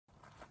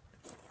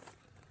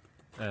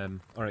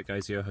Alright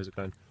guys, yo, how's it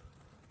going?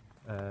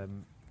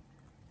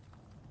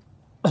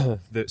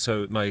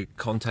 So my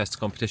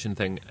competition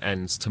thing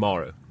ends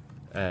tomorrow.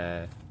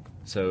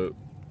 So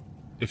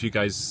if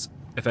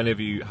any of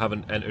you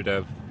haven't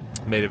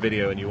made a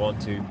video and you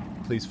want to,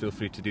 please feel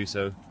free to do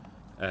so.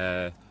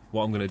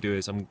 What I'm going to do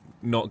is I'm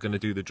not going to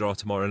do the draw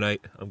tomorrow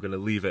night. I'm going to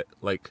leave it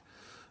like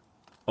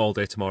all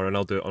day tomorrow, and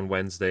I'll do it on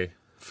Wednesday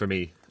for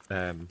me,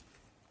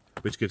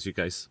 which gives you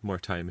guys more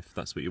time if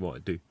that's what you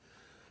want to do.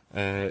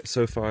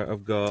 So far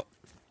I've got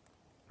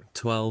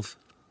 12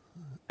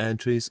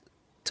 entries: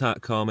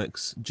 Tat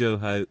Comics, Joe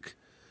Hauk,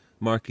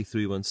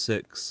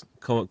 Marky316,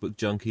 Comic Book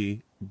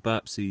Junkie,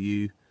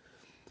 BapCU,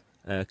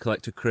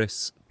 Collector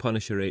Chris,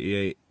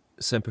 Punisher88,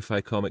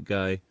 Semperfi Comic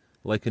Guy,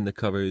 Liking the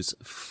Covers,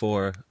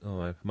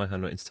 my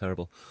handwriting's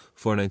terrible,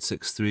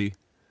 4963,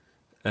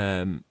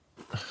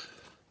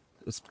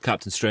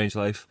 Captain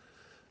Strangelove,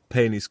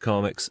 Payne's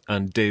Comics,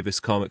 and Davis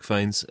Comic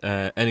Finds.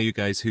 Any of you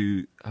guys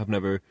who have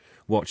never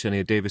watched any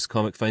of Davis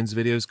Comic Finds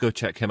videos, go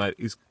check him out.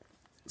 He's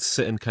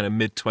sitting kind of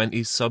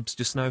mid-20s subs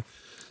just now,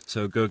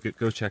 so go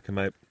check him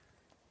out.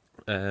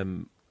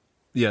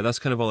 Yeah, that's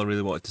kind of all I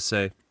really wanted to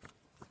say.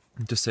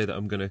 Just say that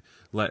I'm going to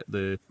let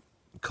the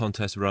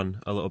contest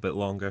run a little bit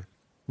longer.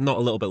 Not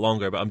a little bit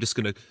longer, but I'm just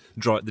going to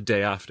draw it the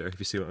day after, if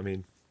you see what I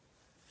mean.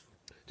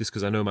 Just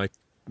because I know my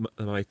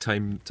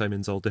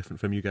timing's all different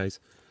from you guys.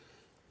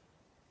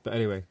 But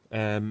anyway,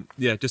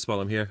 yeah, just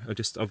while I'm here,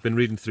 I've been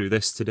reading through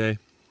this today.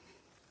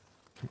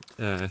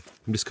 I'm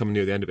just coming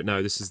near the end of it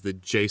now. This is the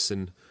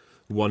Jason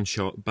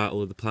one-shot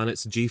Battle of the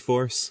Planets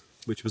G-Force,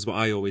 which was what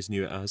I always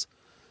knew it as,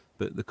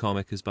 but the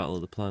comic is Battle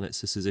of the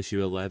Planets. This is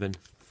issue 11,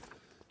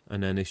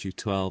 and then issue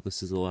 12,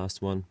 this is the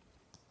last one.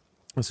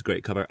 That's a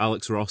great cover.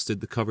 Alex Ross did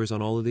the covers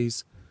on all of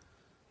these,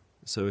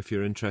 so if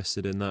you're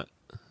interested in that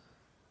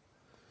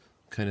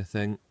kind of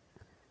thing,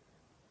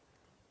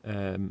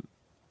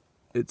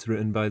 it's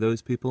written by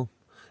those people.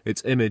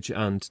 It's Image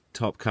and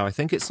Top Cow. I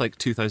think it's like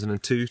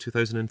 2002,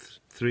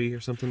 2003 or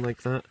something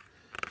like that.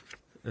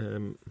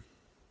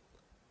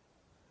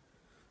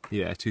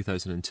 Yeah,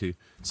 2002.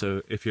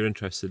 So if you're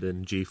interested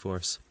in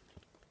G-Force,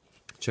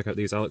 check out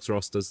these. Alex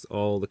Ross does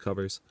all the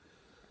covers.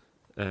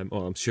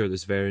 Well, I'm sure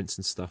there's variants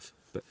and stuff,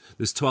 but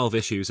there's 12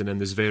 issues, and then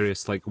there's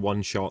various like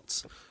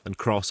one-shots and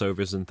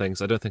crossovers and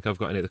things. I don't think I've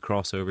got any of the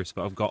crossovers,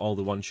 but I've got all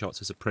the one-shots.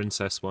 There's a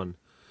Princess one,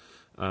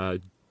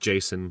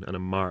 Jason, and a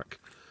Mark.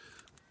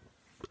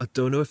 I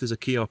don't know if there's a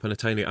Keop and a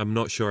Tiny. I'm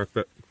not sure,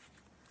 but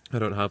I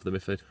don't have them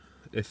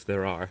if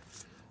there are.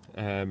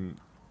 What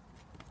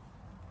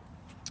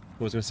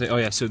was I going to say? Oh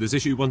yeah, so there's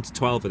issue 1 to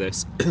 12 of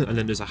this, and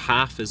then there's a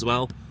half as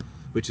well,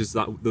 which is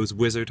those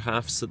wizard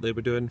halves that they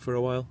were doing for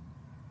a while.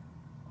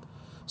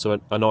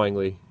 So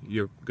annoyingly,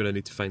 you're going to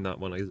need to find that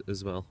one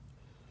as well.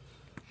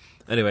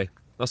 Anyway,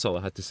 that's all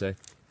I had to say.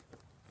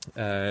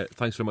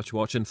 Thanks very much for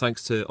watching.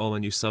 Thanks to all my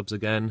new subs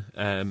again.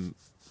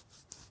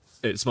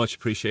 It's much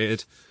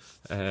appreciated.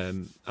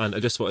 And I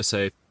just want to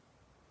say,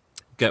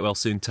 get well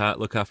soon, Tat.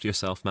 Look after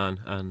yourself, man.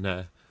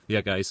 And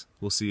yeah, guys,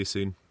 we'll see you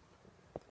soon.